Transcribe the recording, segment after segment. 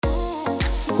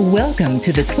Welcome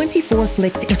to the 24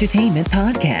 Flicks Entertainment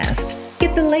Podcast.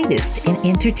 Get the latest in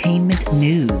entertainment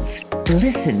news.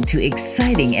 Listen to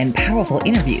exciting and powerful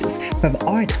interviews from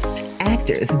artists,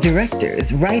 actors,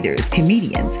 directors, writers,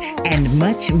 comedians, and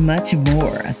much, much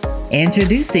more.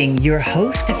 Introducing your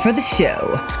host for the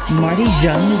show, Marty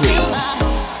Jean-Marie.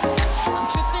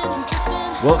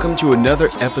 Welcome to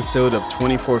another episode of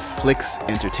 24 Flicks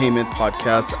Entertainment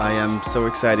Podcast. I am so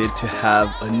excited to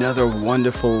have another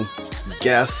wonderful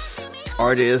guest,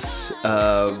 artist,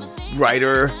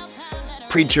 writer,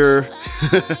 preacher,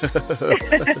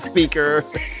 speaker,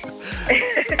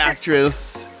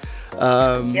 actress,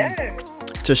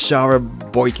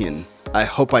 Tashara Boykin. I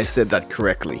hope I said that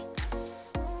correctly.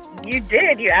 You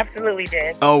did. You absolutely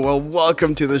did. Oh, well,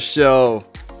 welcome to the show.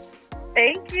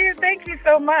 Thank you. Thank you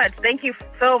so much. Thank you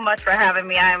so much for having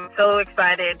me. I am so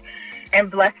excited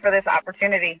and blessed for this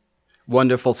opportunity.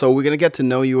 Wonderful. So we're going to get to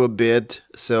know you a bit.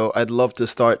 So I'd love to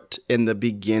start in the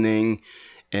beginning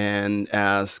and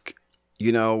ask,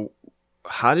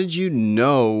 how did you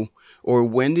know, or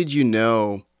when did you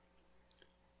know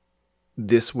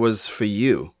this was for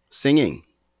you, singing?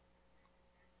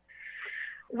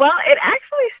 Well, it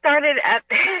actually started at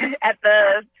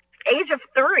the age of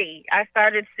 3. I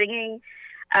started singing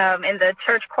in the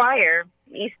church choir,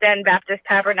 East End Baptist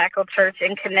Tabernacle Church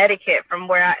in Connecticut,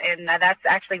 and that's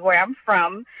actually where I'm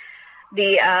from.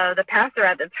 The pastor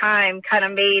at the time kind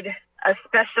of made a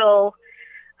special,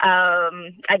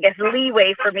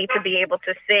 leeway for me to be able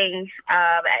to sing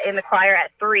in the choir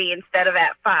at 3 instead of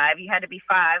at 5. You had to be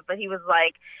 5, but he was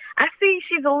like, I see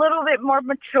she's a little bit more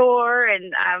mature,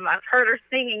 and I've heard her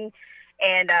singing.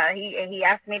 And he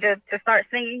asked me to start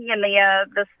singing in the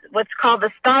what's called the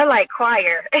Starlight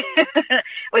Choir,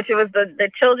 which was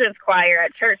the children's choir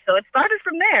at church. So it started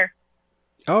from there.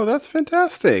 Oh, that's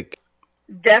fantastic.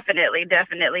 Definitely.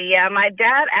 Yeah, my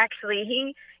dad actually,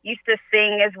 he used to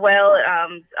sing as well,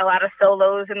 a lot of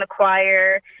solos in the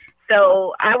choir.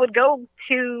 So I would go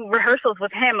to rehearsals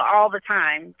with him all the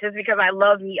time just because I've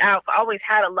always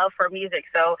had a love for music.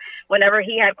 So whenever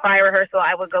he had choir rehearsal,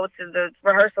 I would go to the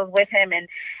rehearsals with him.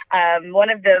 And one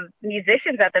of the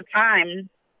musicians at the time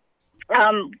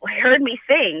heard me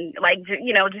sing,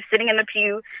 just sitting in the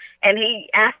pew. And he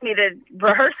asked me to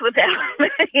rehearse with him,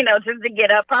 just to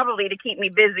get up, probably to keep me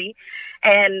busy.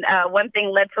 And one thing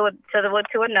led to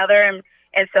another.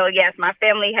 And so, yes, my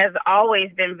family has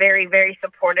always been very, very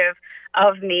supportive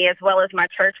of me, as well as my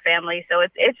church family. So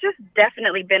it's just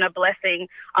definitely been a blessing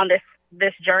on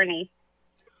this journey.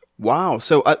 Wow.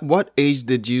 So at what age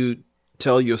did you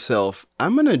tell yourself,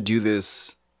 I'm going to do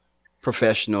this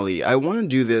professionally? I want to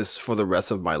do this for the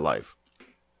rest of my life.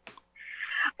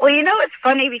 Well, it's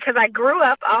funny because I grew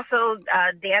up also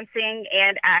dancing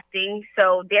and acting.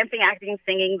 So dancing, acting,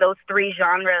 singing, those 3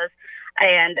 genres.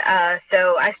 And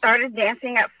so I started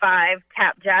dancing at 5,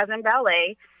 tap, jazz, and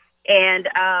ballet. And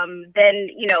then,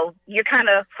 you're kind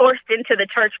of forced into the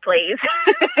church plays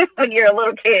when you're a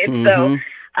little kid. Mm-hmm. So,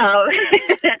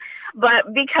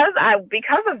 but because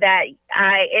of that,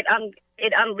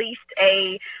 it unleashed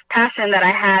a passion that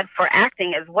I had for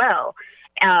acting as well.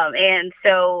 And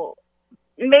so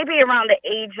maybe around the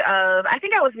age of, I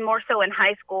think I was more so in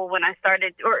high school when I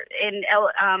started, or in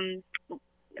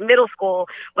middle school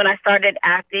when I started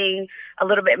acting a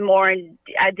little bit more, and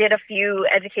I did a few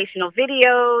educational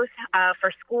videos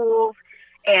for schools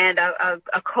and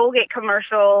a Colgate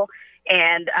commercial,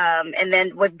 and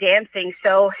then with dancing.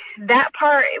 So that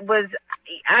part was,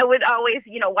 I would always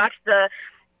watch the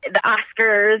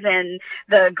Oscars and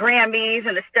the Grammys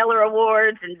and the Stellar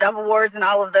Awards and Dove Awards and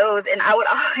all of those, and I would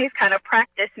always kind of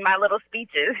practice my little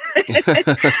speeches.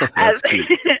 That's cute.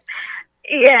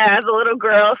 Yeah, as a little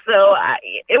girl. So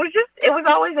it was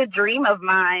always a dream of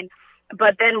mine.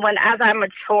 But then as I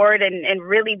matured and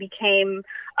really became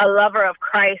a lover of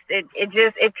Christ,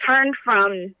 it turned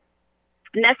from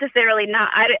necessarily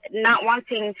not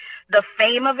wanting the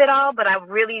fame of it all, but I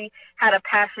really had a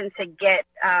passion to get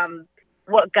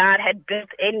what God had built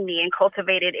in me and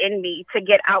cultivated in me to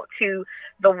get out to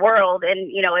the world. And,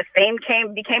 if fame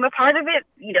became a part of it,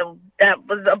 that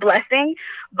was a blessing.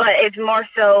 But it's more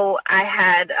so I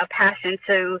had a passion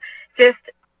to just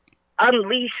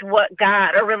release what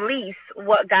God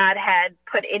had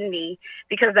put in me,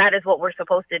 because that is what we're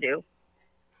supposed to do.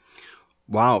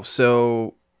 Wow.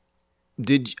 So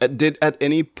did at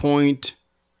any point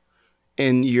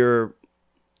in your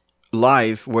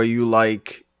life where you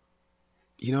like,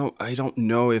 I don't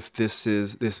know if this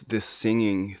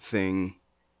singing thing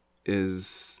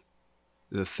is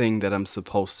the thing that I'm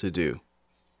supposed to do?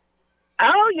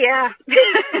 Oh, yeah.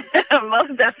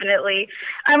 Most definitely.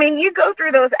 I mean, you go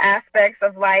through those aspects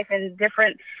of life and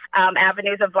different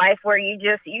avenues of life where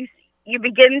you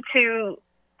begin to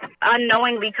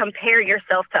unknowingly compare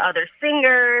yourself to other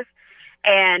singers,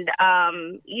 and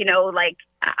like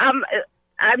I'm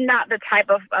I'm not the type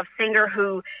of singer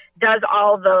who does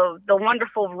all the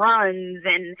wonderful runs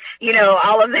and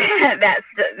all of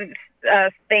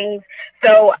things.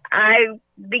 So I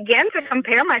began to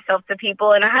compare myself to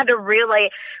people, and I had to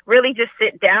really just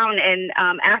sit down and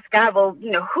ask God, well,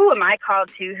 who am I called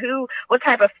to? What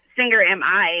type of singer am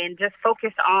I? And just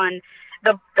focus on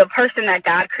the person that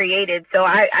God created. So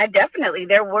I definitely,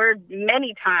 there were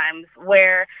many times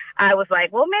where I was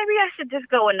like, well, maybe I should just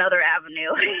go another avenue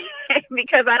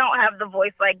because I don't have the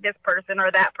voice like this person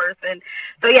or that person.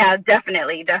 So yeah,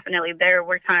 definitely. There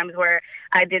were times where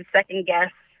I did second guess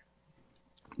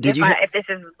if this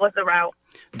was the route.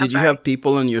 Did you have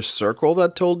people in your circle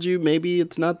that told you maybe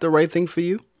it's not the right thing for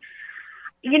you?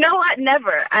 You know what?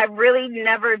 Never. I really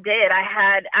never did.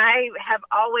 I have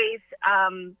always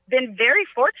been very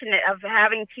fortunate of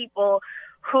having people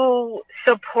who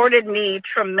supported me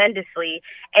tremendously.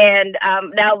 And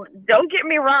now, don't get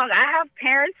me wrong. I have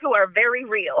parents who are very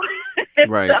real.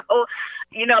 Right. So,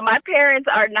 my parents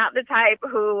are not the type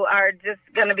who are just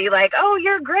going to be like, oh,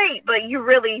 you're great, but you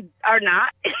really are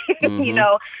not. Mm-hmm.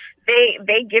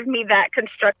 They give me that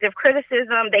constructive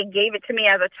criticism. They gave it to me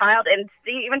as a child, and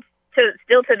even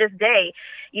still to this day,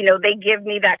 they give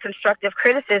me that constructive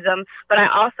criticism. But I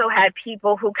also had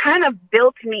people who kind of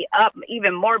built me up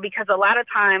even more, because a lot of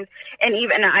times, and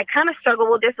even I kind of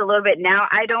struggle with this a little bit now,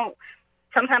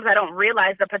 sometimes I don't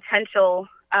realize the potential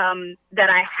that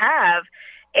I have,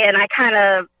 and I kind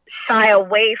of shy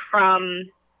away from,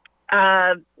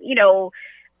 the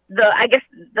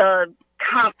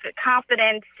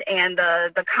confidence and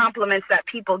the compliments that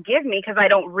people give me, because I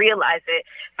don't realize it.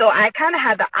 So I kind of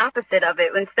had the opposite of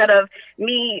it. Instead of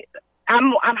me,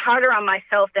 I'm harder on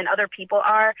myself than other people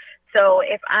are. So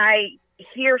if I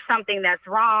hear something that's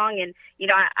wrong, and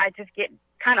I just get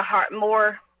kind of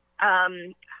harder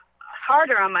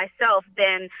on myself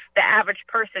than the average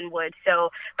person would. So,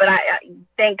 but I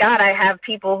thank God I have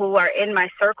people who are in my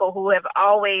circle who have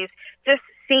always just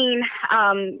seen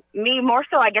me more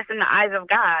so, I guess, in the eyes of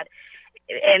God.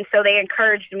 And so they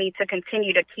encouraged me to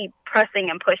continue to keep pressing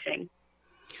and pushing.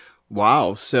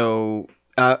 Wow. So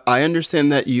I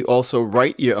understand that you also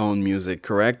write your own music,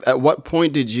 correct? At what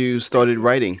point did you started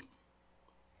writing?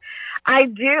 I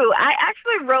do. I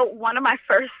actually wrote one of my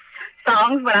first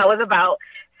songs when I was about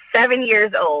 7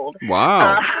 years old.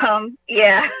 Wow.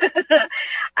 Yeah. It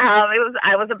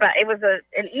was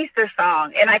an Easter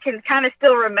song, and I can kind of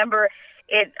still remember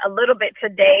it a little bit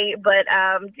today, but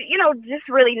just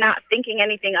really not thinking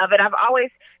anything of it. I've always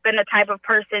been the type of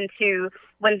person to,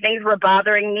 when things were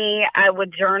bothering me, I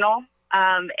would journal.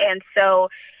 And so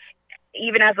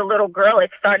even as a little girl,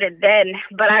 it started then.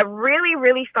 But I really,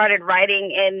 really started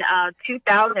writing in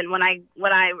 2000 when I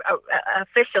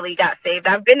officially got saved.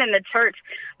 I've been in the church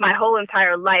my whole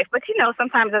entire life, but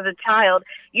sometimes as a child,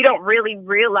 you don't really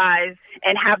realize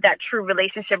and have that true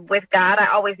relationship with God. I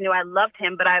always knew I loved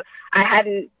Him, but I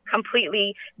hadn't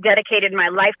completely dedicated my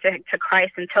life to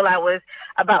Christ until I was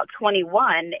about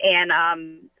 21, and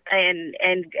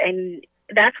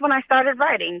that's when I started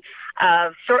writing.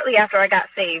 Shortly after I got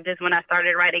saved is when I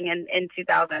started writing in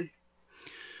 2000.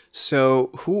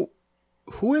 So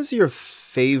who is your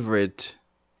favorite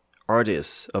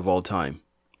artist of all time,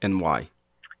 and why?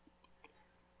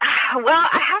 Well,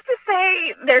 I have to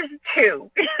say there's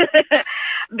two,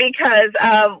 because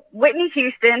Whitney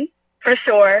Houston, for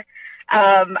sure.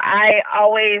 I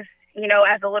always,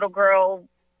 as a little girl,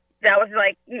 that was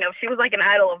like, she was like an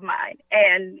idol of mine,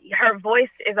 and her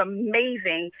voice is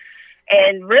amazing.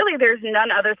 And really, there's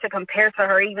none other to compare to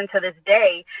her, even to this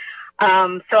day.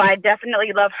 So I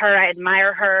definitely love her. I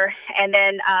admire her. And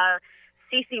then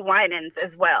CeCe Winans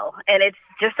as well. And it's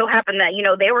just so happened that,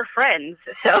 they were friends.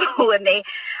 So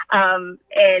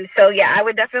yeah, I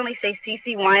would definitely say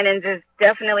CeCe Winans is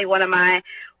definitely one of my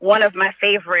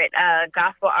favorite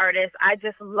gospel artists. I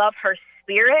just love her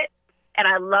spirit. And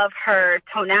I love her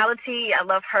tonality. I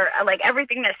like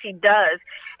everything that she does.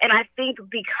 And I think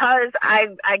because I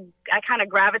kind of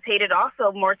gravitated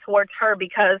also more towards her,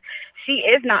 because she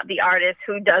is not the artist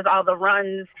who does all the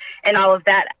runs and all of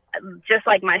that, just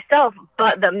like myself,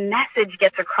 but the message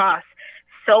gets across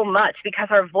so much because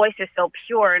her voice is so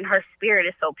pure and her spirit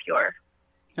is so pure.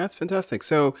 That's fantastic.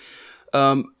 So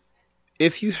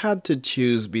if you had to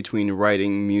choose between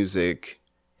writing music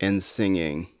and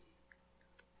singing,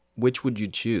 which would you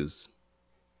choose?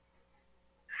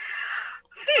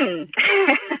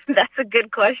 That's a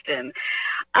good question.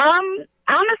 I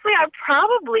honestly, I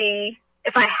probably,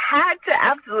 if I had to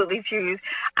absolutely choose,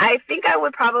 I think I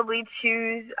would probably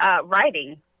choose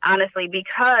writing, honestly,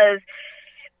 because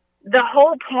the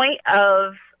whole point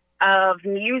of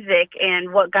music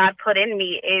and what God put in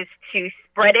me is to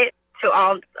spread it to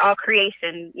all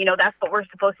creation. You know, that's what we're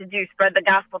supposed to do, spread the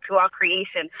gospel to all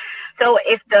creation. So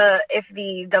if the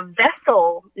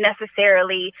vessel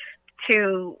necessarily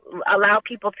to allow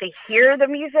people to hear the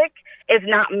music is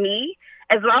not me,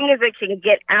 as long as it can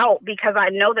get out, because I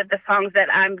know that the songs that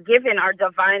I'm given are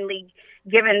divinely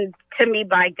given to me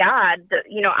by God.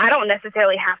 You know, I don't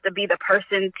necessarily have to be the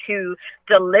person to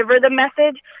deliver the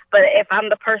message, but if I'm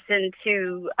the person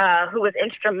to who is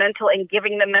instrumental in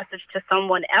giving the message to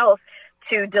someone else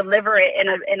to deliver it in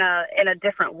a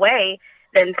different way,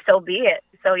 then so be it.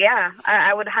 So yeah,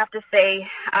 I would have to say,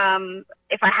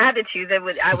 if I had to choose,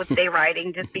 I would say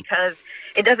writing, just because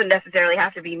it doesn't necessarily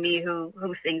have to be me who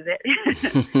sings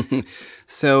it.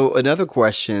 So another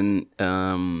question,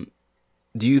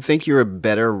 do you think you're a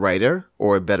better writer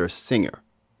or a better singer?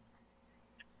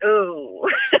 Ooh,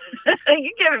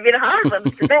 you're giving me the hard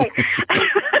ones today.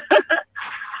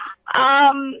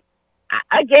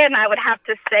 Again, I would have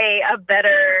to say a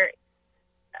better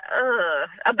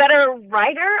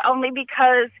writer, only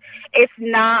because it's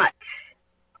not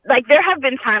like, there have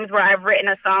been times where I've written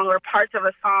a song or parts of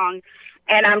a song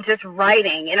and I'm just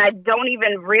writing and I don't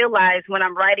even realize when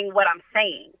I'm writing what I'm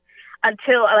saying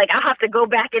until, like, I'll have to go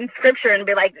back in scripture and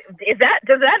be like, does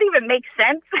that even make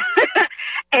sense?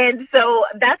 And so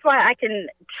that's why I can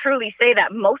truly say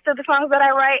that most of the songs that I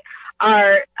write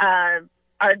are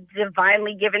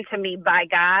divinely given to me by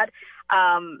God.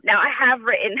 Now I have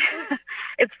written,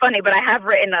 it's funny, but I have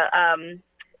written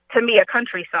to me a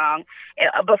country song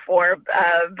before,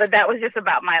 but that was just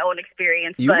about my own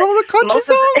experience. You wrote a country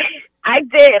song? I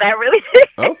did. I really did.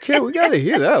 Okay, we got to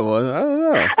hear that one. I don't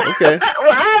know. Okay.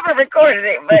 Well, I haven't recorded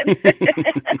it,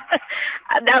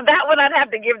 but now that one I'd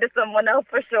have to give to someone else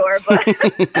for sure. But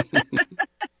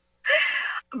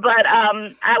but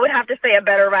I would have to say a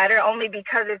better writer, only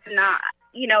because it's not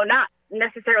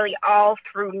necessarily all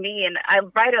through me. And I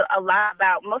write a lot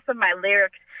about, most of my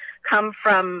lyrics come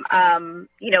from,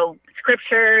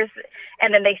 scriptures,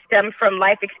 and then they stem from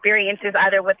life experiences,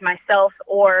 either with myself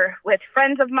or with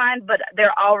friends of mine, but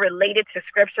they're all related to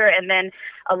scripture. And then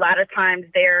a lot of times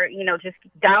they're, just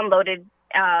downloaded,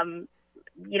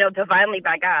 divinely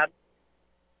by God.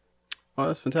 Oh,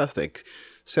 that's fantastic.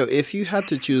 So if you had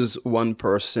to choose one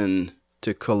person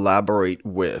to collaborate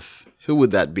with, who would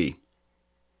that be?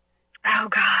 Oh,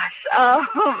 gosh.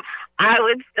 I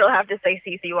would still have to say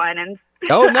CeCe Winans.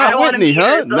 Oh, not Whitney,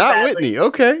 huh? Not badly. Whitney.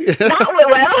 Okay.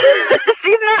 Well,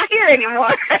 she's not here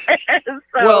anymore. So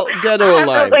well, dead or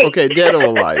alive. Okay, dead or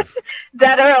alive.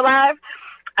 Dead or alive.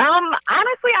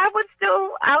 Honestly,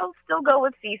 I'll still go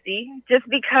with CeCe, just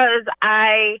because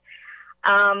I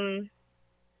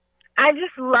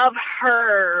just love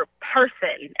her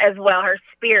person as well, her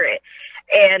spirit,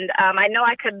 and I know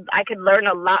I could learn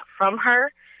a lot from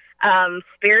her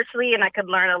spiritually, and I could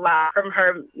learn a lot from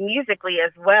her musically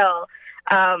as well.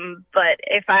 But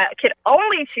if I could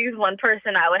only choose one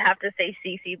person, I would have to say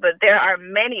CeCe, but there are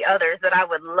many others that I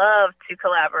would love to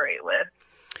collaborate with.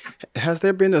 Has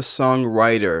there been a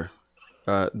songwriter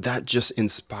that just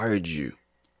inspired you?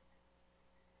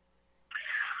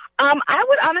 I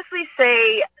would honestly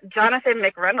say Jonathan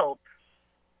McReynolds.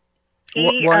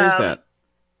 Why is that?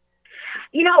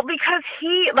 Because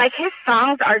his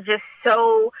songs are just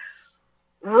so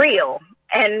real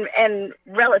and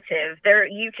relative.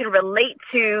 You can relate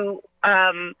to,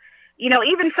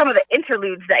 even some of the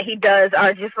interludes that he does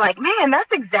are just like, man,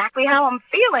 that's exactly how I'm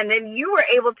feeling. And you were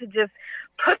able to just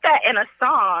put that in a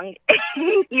song,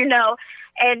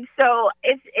 and so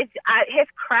his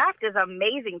craft is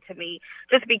amazing to me,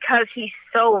 just because he's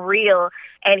so real,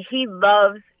 and he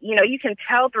loves, you can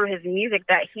tell through his music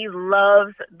that he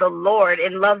loves the Lord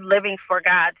and loves living for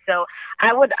God. So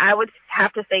I would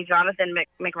have to say Jonathan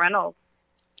McReynolds.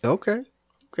 Okay.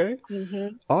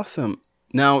 Mm-hmm. Awesome.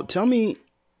 Now tell me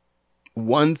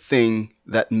one thing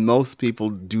that most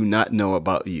people do not know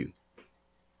about you.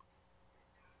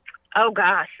 Oh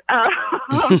gosh.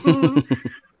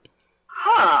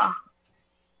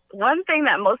 One thing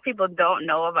that most people don't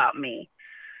know about me.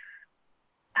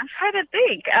 I'm trying to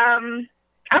think. I'm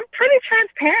pretty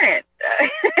transparent.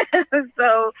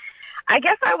 So I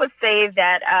guess I would say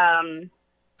that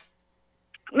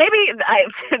maybe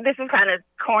this is kind of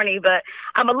corny, but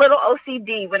I'm a little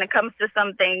OCD when it comes to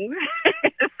some things.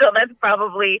 So that's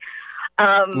probably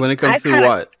when it comes to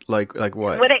what? Like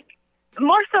what?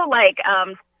 More so like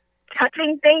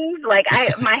touching things. Like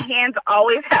my hands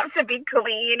always have to be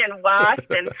clean and washed,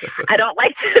 and I don't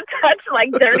like to touch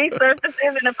like dirty surfaces.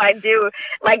 And if I do,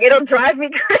 like it'll drive me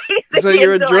crazy. So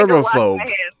you're a germaphobe.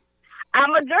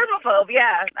 I'm a germaphobe.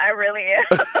 Yeah, I really am.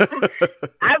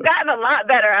 I've gotten a lot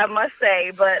better, I must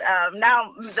say, but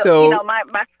now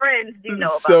my friends do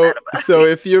know about that. So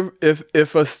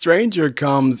if a stranger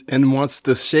comes and wants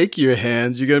to shake your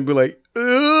hand, you're gonna be like,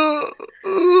 ugh.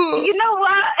 You know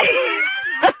what?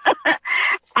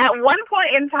 At one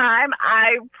point in time,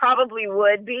 I probably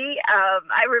would be.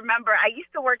 I remember I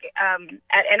used to work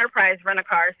at Enterprise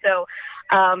Rent-A-Car, so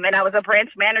and I was a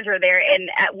branch manager there. And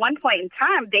at one point in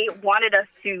time, they wanted us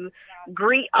to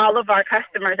greet all of our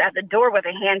customers at the door with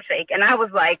a handshake, and I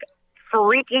was like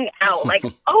freaking out, like,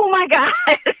 oh my gosh.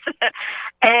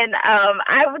 And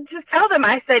I would just tell them,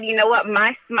 I said, you know what,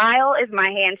 my smile is my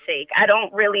handshake. I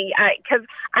don't really, because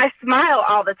I smile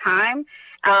all the time.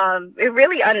 It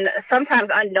really sometimes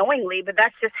unknowingly, but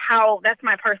that's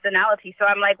my personality. So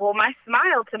I'm like, well, my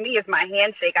smile to me is my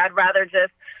handshake. I'd rather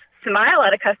just smile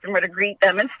at a customer to greet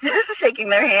them instead of shaking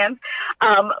their hands.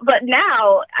 But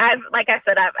now, like I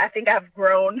said, I think I've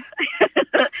grown,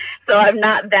 so I'm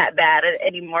not that bad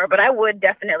anymore. But I would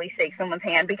definitely shake someone's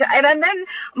hand and then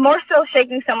more so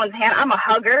shaking someone's hand. I'm a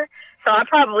hugger, so I'll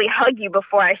probably hug you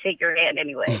before I shake your hand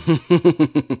anyway.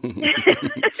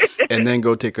 And then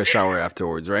go take a shower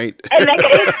afterwards, right? And then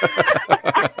it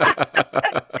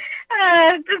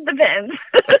just depends.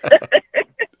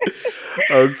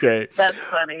 Okay. That's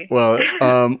funny. Well,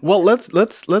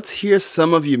 let's hear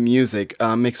some of your music.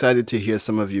 I'm excited to hear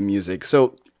some of your music.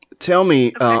 So tell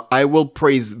me, okay. I will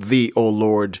praise thee, O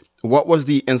Lord. What was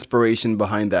the inspiration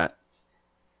behind that?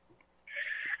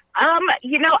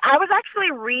 I was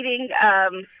actually reading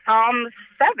Psalms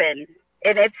 7,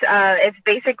 and it's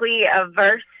basically a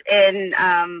verse in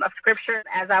of scripture.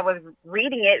 As I was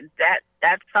reading it,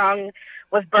 that song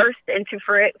was burst into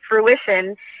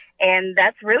fruition. And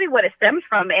that's really what it stems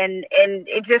from. And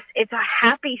it's a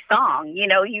happy song.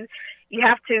 You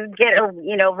have to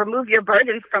remove your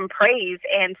burdens from praise.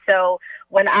 And so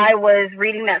when I was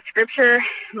reading that scripture,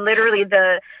 literally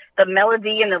the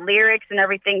melody and the lyrics and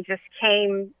everything just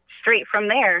came straight from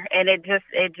there. And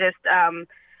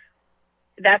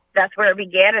that's where it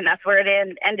began, and that's where it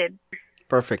ended.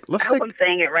 Perfect. I hope I'm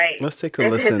saying it right. Let's take a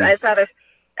listen.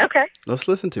 Okay. Let's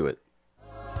listen to it.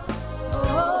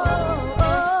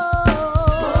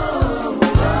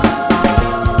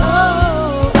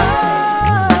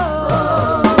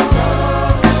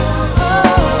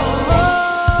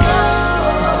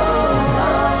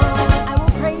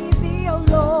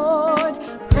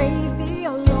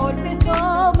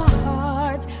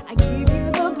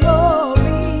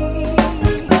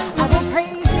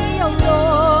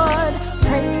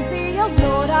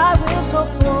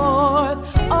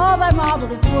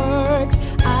 Marvelous works.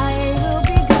 I will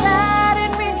be glad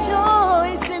and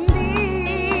rejoice in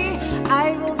thee.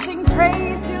 I will sing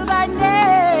praise to thy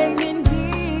name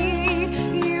indeed.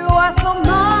 You are so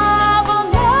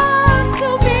marvelous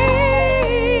to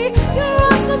me. Your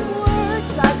awesome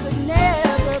works I could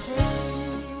never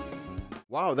perceive.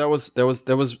 Wow, that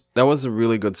was a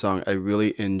really good song. I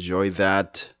really enjoyed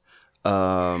that.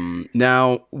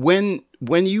 Now, when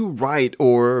you write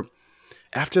or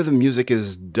after the music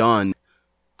is done,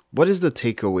 what is the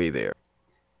takeaway there?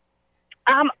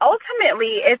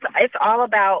 Ultimately, it's all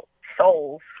about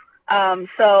souls.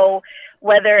 So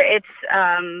whether it's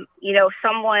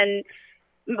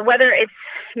whether it's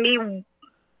me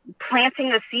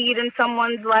planting a seed in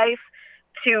someone's life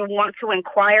to want to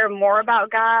inquire more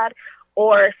about God,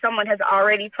 or someone has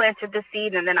already planted the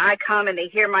seed and then I come and they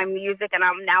hear my music and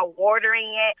I'm now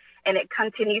watering it and it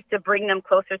continues to bring them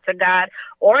closer to God,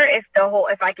 or if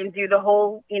I can do the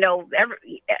whole,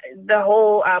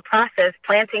 process,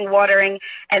 planting, watering,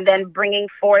 and then bringing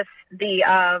forth the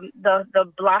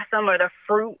blossom or the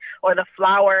fruit or the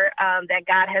flower that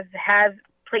God has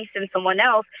placed in someone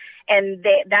else, and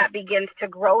that begins to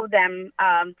grow them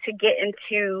to get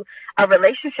into a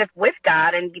relationship with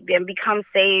God and become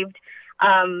saved.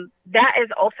 That is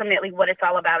ultimately what it's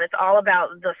all about. It's all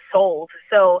about the souls.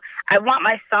 So I want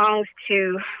my songs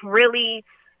to really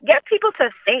get people to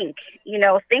think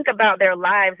about their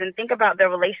lives and think about their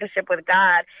relationship with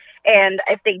God. And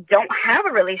if they don't have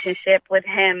a relationship with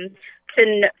him,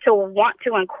 to want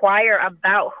to inquire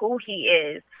about who he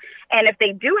is. And if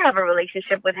they do have a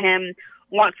relationship with him,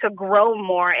 want to grow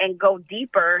more and go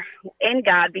deeper in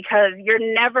God, because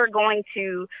you're never going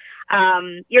to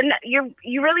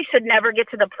you really should never get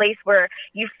to the place where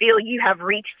you feel you have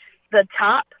reached the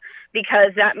top,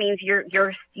 because that means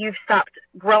you've stopped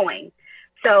growing.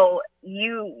 So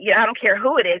I don't care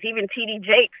who it is, even T.D.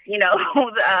 Jakes,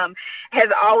 has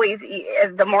always,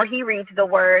 the more he reads the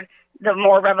word, the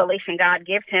more revelation God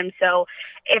gives him. So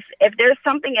if there's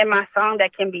something in my song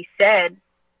that can be said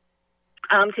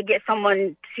to get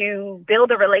someone to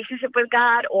build a relationship with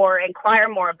God or inquire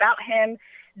more about him,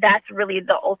 that's really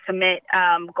the ultimate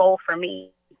goal for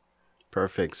me.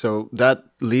 Perfect. So that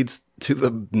leads to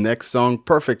the next song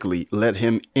perfectly. Let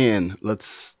Him In.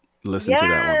 Let's listen to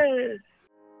that one.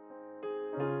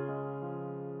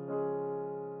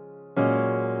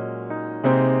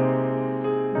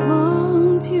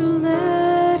 Won't you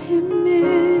let him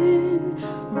in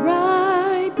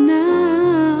right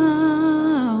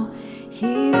now?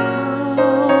 He's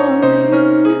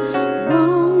calling.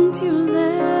 Won't you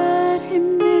let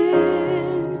him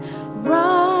in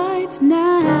right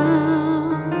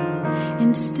now?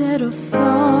 Instead of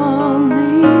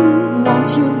falling,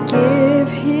 won't you give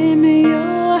him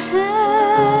your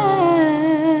hand,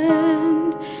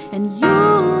 and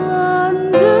you'll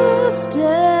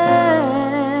understand.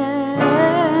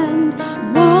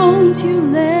 Won't you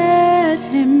let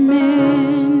him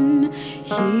in?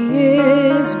 He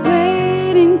is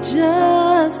waiting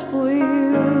just for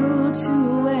you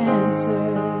to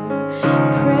answer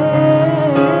prayer.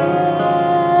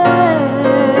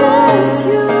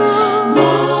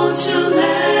 Won't you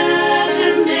let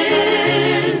him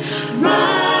in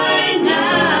right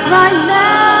now? Right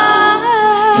now,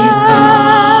 he's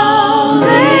calling.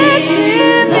 Let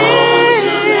him in.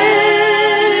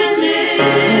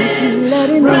 Won't you let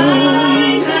him in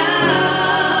right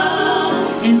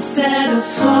now? Instead of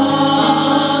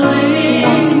falling,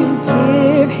 won't you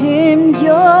give him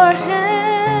your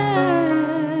hand?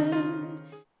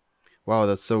 Wow,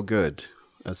 that's so good.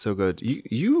 That's so good.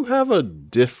 You have a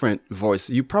different voice.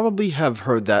 You probably have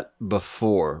heard that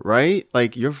before, right?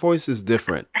 Like your voice is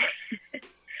different.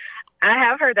 I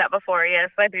have heard that before.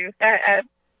 Yes, I do.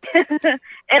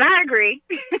 And I agree.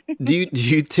 Do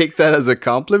you take that as a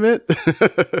compliment?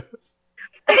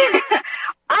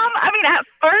 I mean, at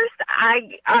first,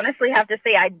 I honestly have to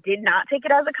say I did not take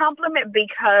it as a compliment,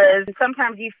 because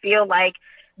sometimes you feel like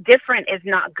different is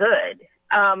not good.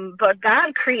 But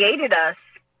God created us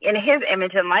in his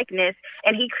image and likeness,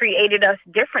 and he created us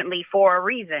differently for a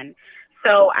reason.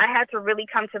 So I had to really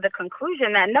come to the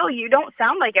conclusion that, no, you don't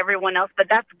sound like everyone else, but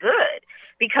that's good,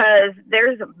 because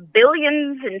there's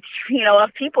billions and,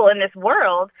 of people in this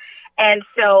world. And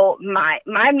so my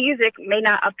music may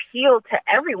not appeal to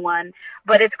everyone,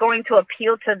 but it's going to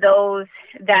appeal to those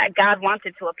that God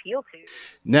wanted to appeal to.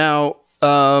 Now,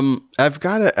 I've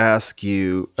got to ask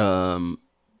you,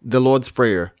 the Lord's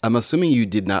Prayer. I'm assuming you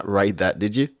did not write that,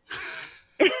 did you?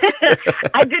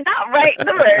 I did not write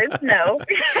the words, no.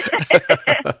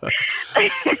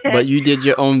 But you did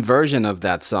your own version of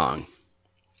that song.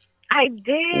 I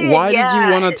did. Why did you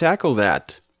want to tackle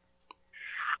that?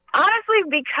 Honestly,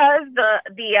 because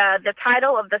the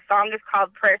title of the song is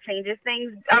called Prayer Changes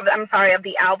Things. Of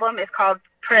the album is called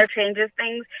Prayer Changes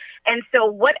Things. And so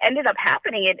what ended up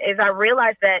happening is I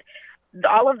realized that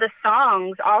all of the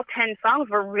songs, all 10 songs,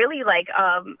 were really like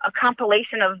a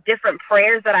compilation of different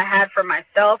prayers that I had for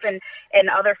myself and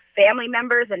other family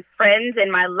members and friends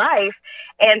in my life.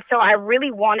 And so I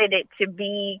really wanted it to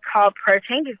be called Prayer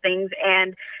Changes Things.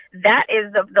 And that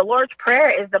is the Lord's Prayer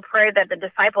is the prayer that the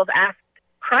disciples asked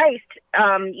Christ,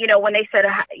 when they said,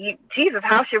 Jesus,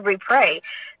 how should we pray?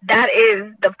 That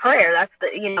is the prayer. That's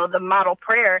the model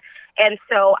prayer. And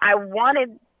so I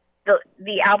wanted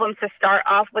the album to start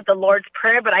off with the Lord's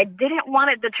Prayer, but I didn't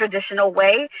want it the traditional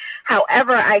way.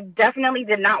 However, I definitely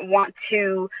did not want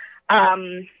to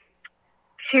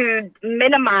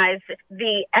minimize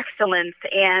the excellence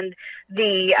and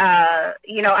the, I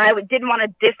didn't want to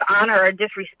dishonor or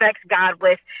disrespect God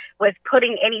with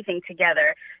putting anything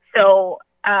together. So,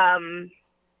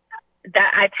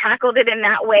 that I tackled it in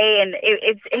that way, and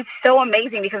it's so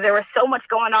amazing because there was so much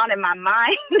going on in my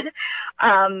mind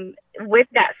with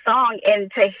that song,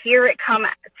 and to hear it come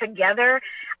together,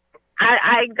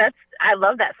 I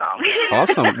love that song.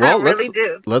 Awesome. Well,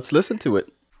 let's listen to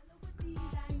it. We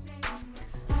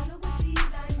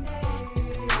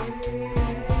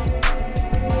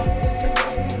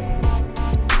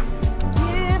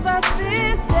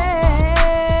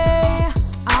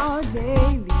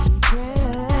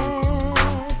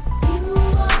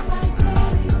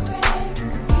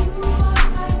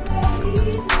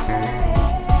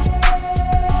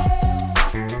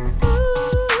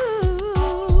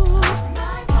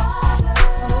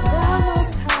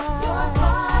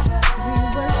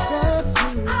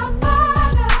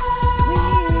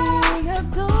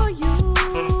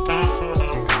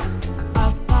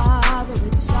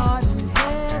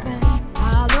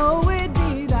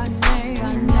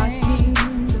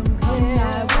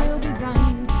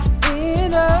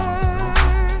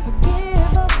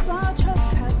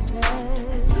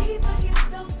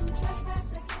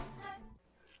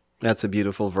That's a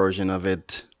beautiful version of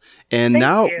it. And Thank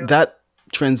now you. that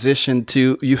transition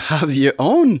to you have your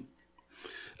own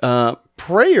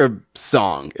prayer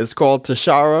song. It's called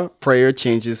Tashara, Prayer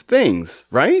Changes Things,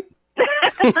 right?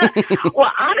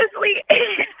 Well, honestly,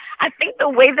 I think the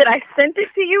way that I sent it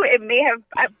to you, it may have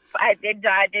I did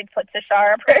put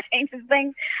Tashara Prayer Changes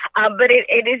Things, but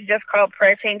it is just called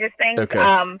Prayer Changes Things. Okay.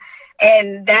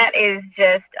 And that is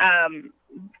just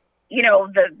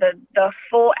the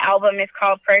full album is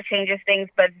called Prayer Changes Things,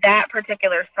 but that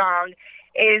particular song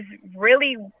is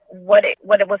really what it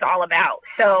was all about.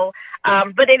 So,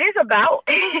 but it is about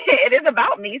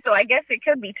me. So I guess it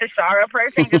could be Tashara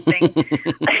Prayer Changes Things.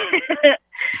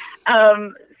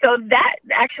 So that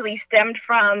actually stemmed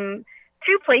from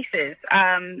two places.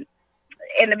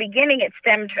 In the beginning, it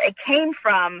came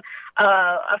from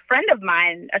a friend of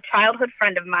mine, a childhood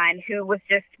friend of mine, who was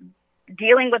just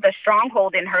dealing with a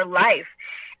stronghold in her life.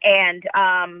 And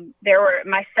there were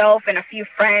myself and a few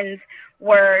friends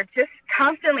were just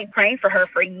constantly praying for her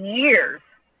for years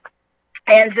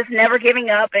and just never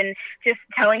giving up and just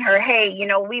telling her, hey,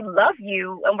 we love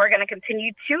you and we're going to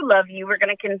continue to love you. We're going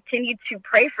to continue to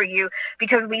pray for you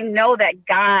because we know that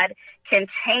God can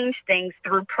change things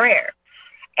through prayer.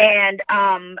 And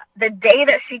the day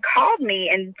that she called me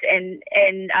and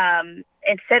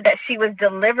said that she was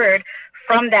delivered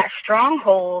from that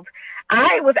stronghold,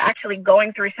 I was actually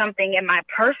going through something in my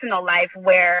personal life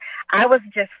where I was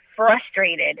just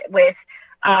frustrated with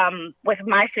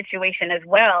my situation as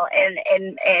well.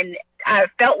 And I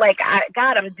felt like,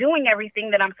 God, I'm doing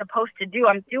everything that I'm supposed to do.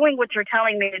 I'm doing what you're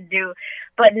telling me to do,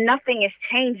 but nothing is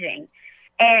changing.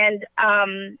 And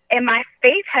my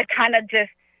faith had kind of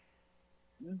just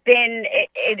been,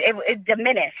 it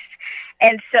diminished.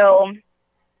 And so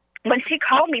when she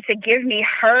called me to give me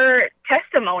her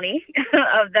testimony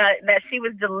of that she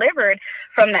was delivered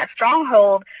from that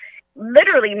stronghold,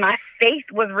 literally my faith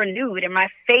was renewed and my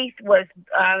faith was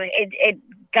it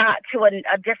got to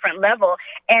a different level.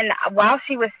 And while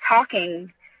she was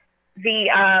talking, the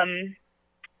I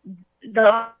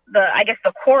guess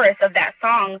the chorus of that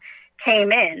song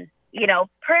came in,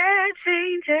 prayer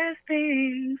changes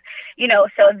things,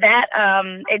 so that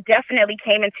it definitely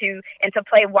came into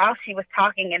play while she was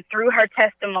talking. And through her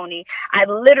testimony, I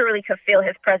literally could feel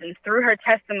his presence. Through her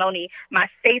testimony, my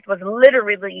faith was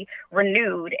literally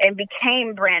renewed and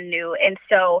became brand new. And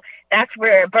so that's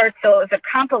where it birthed. So it was a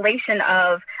combination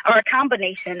of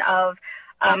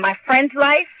my friend's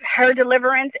life, her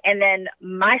deliverance, and then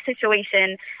my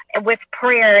situation with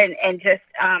prayer and just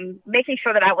making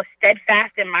sure that I was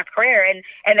steadfast in my prayer, and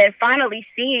then finally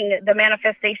seeing the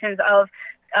manifestations of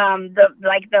the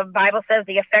Bible says,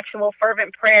 the effectual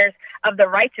fervent prayers of the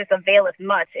righteous availeth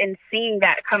much, and seeing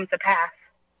that come to pass.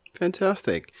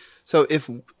 Fantastic. So if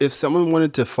someone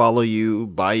wanted to follow you,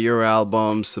 buy your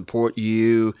album, support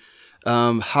you,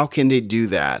 how can they do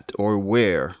that, or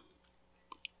where?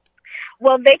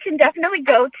 Well, they can definitely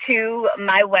go to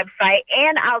my website,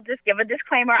 and I'll just give a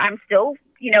disclaimer. I'm still,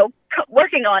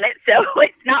 working on it, so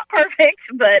it's not perfect,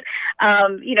 but,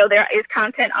 there is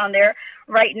content on there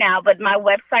right now. But my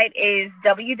website is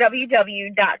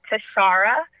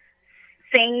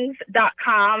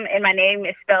www.tasharasings.com, and my name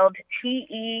is spelled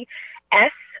TESCHARA,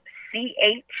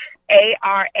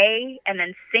 and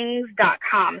then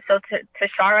sings.com. So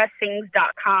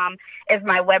tasharasings.com is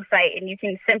my website, and you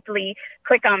can simply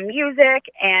click on music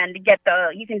and you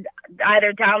can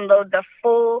either download the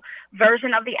full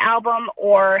version of the album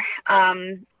or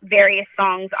various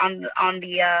songs on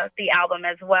the album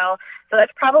as well. So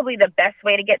that's probably the best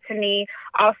way to get to me.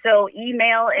 Also,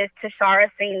 email is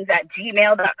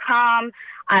tasharasings@gmail.com.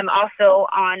 I'm also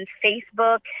on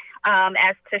Facebook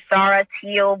as Tashara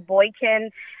Teal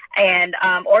Boykin, and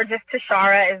or just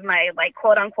Tashara is my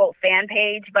quote unquote fan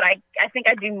page, but I think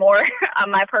I do more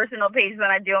on my personal page than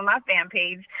I do on my fan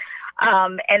page.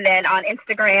 And then on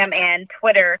Instagram and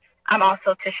Twitter, I'm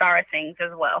also Tashara Sings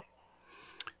as well.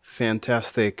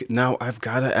 Fantastic. Now I've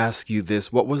got to ask you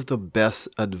this: what was the best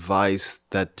advice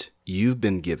that you've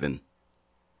been given?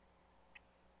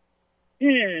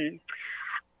 Ooh,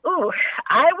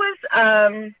 I was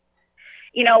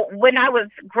when I was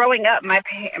growing up, my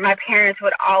parents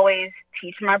would always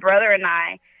teach my brother and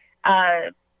I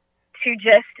to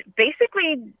just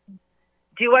basically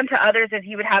do unto others as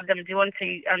you would have them do unto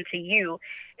you,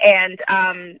 and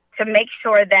to make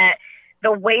sure that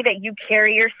the way that you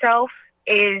carry yourself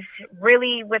is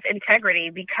really with integrity,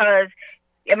 because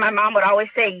my mom would always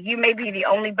say, you may be the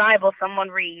only Bible someone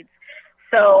reads.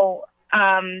 So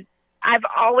I've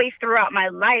always throughout my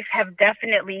life have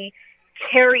definitely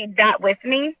carried that with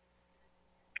me.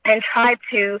 and try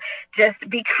to just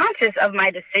be conscious of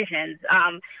my decisions.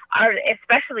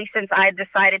 Especially since I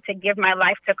decided to give my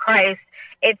life to Christ,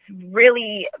 it's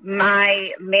really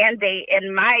my mandate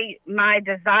and my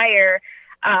desire,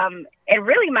 and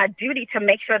really my duty to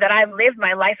make sure that I live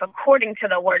my life according to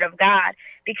the Word of God,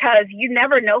 because you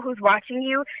never know who's watching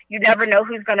you. You never know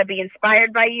who's going to be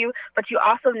inspired by you, but you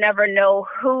also never know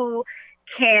who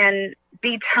can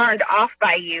be turned off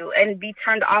by you and be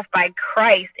turned off by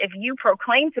Christ if you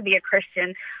proclaim to be a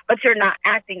Christian, but you're not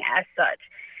acting as such.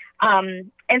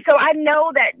 And so I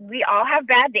know that we all have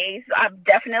bad days. I'm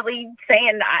definitely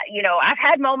saying, I've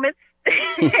had moments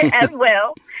as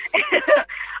well,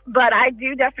 but I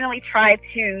do definitely try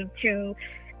to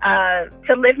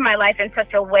live my life in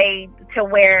such a way to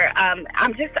where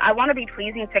I want to be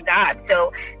pleasing to God.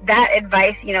 So that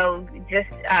advice, just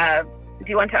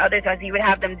do unto others as you would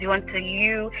have them do unto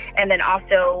you, and then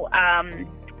also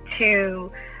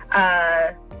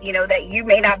that you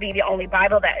may not be the only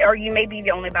Bible or you may be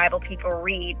the only Bible people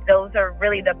read. Those are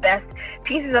really the best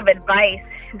pieces of advice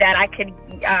that I could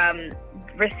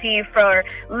receive for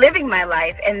living my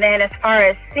life. And then as far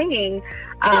as singing,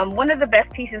 one of the best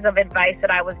pieces of advice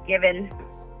that I was given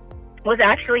was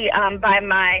actually by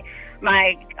my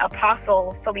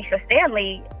apostle, Felicia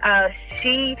Stanley.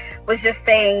 She was just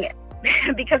saying,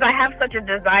 because I have such a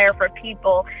desire for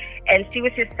people, and she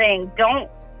was just saying, don't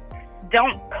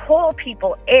pull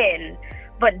people in,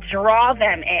 but draw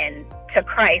them in to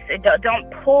Christ.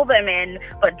 Don't pull them in,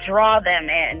 but draw them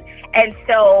in. And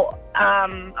so,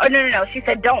 no. She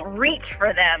said, don't reach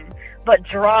for them, but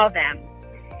draw them.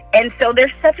 And so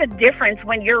there's such a difference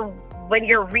when you're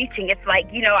reaching. It's like,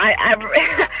 I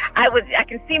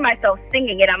can see myself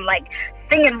singing, and I'm like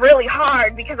singing really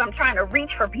hard because I'm trying to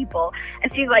reach for people. And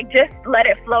she's like, just let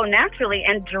it flow naturally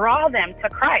and draw them to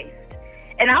Christ.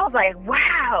 And I was like,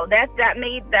 wow, that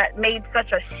made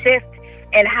such a shift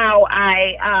in how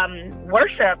I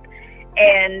worship,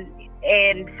 and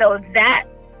so that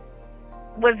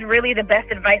was really the best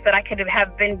advice that I could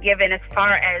have been given as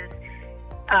far as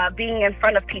being in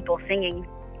front of people singing.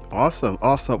 Awesome.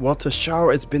 Well,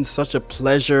 Tashara, it's been such a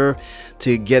pleasure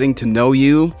to getting to know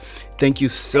you. Thank you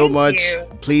so much.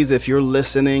 Please, if you're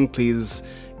listening, please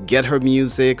get her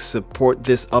music, support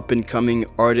this up-and-coming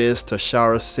artist,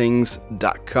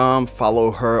 TasharaSings.com. Follow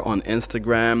her on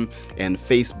Instagram and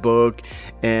Facebook,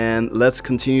 and let's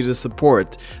continue to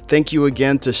support. Thank you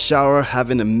again, Tashara.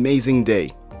 Have an amazing day.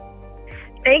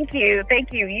 Thank you.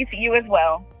 You as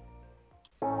well.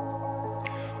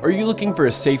 Are you looking for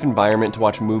a safe environment to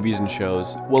watch movies and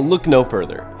shows? Well, look no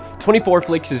further.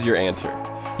 24Flix is your answer.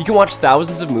 You can watch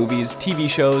thousands of movies, TV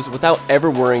shows, without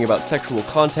ever worrying about sexual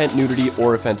content, nudity,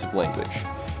 or offensive language.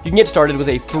 You can get started with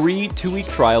a free 2-week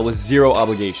trial with 0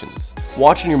 obligations.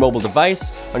 Watch on your mobile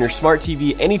device, on your smart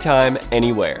TV, anytime,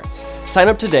 anywhere. Sign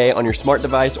up today on your smart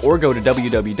device or go to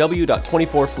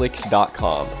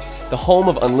www.24flix.com, the home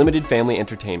of unlimited family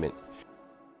entertainment.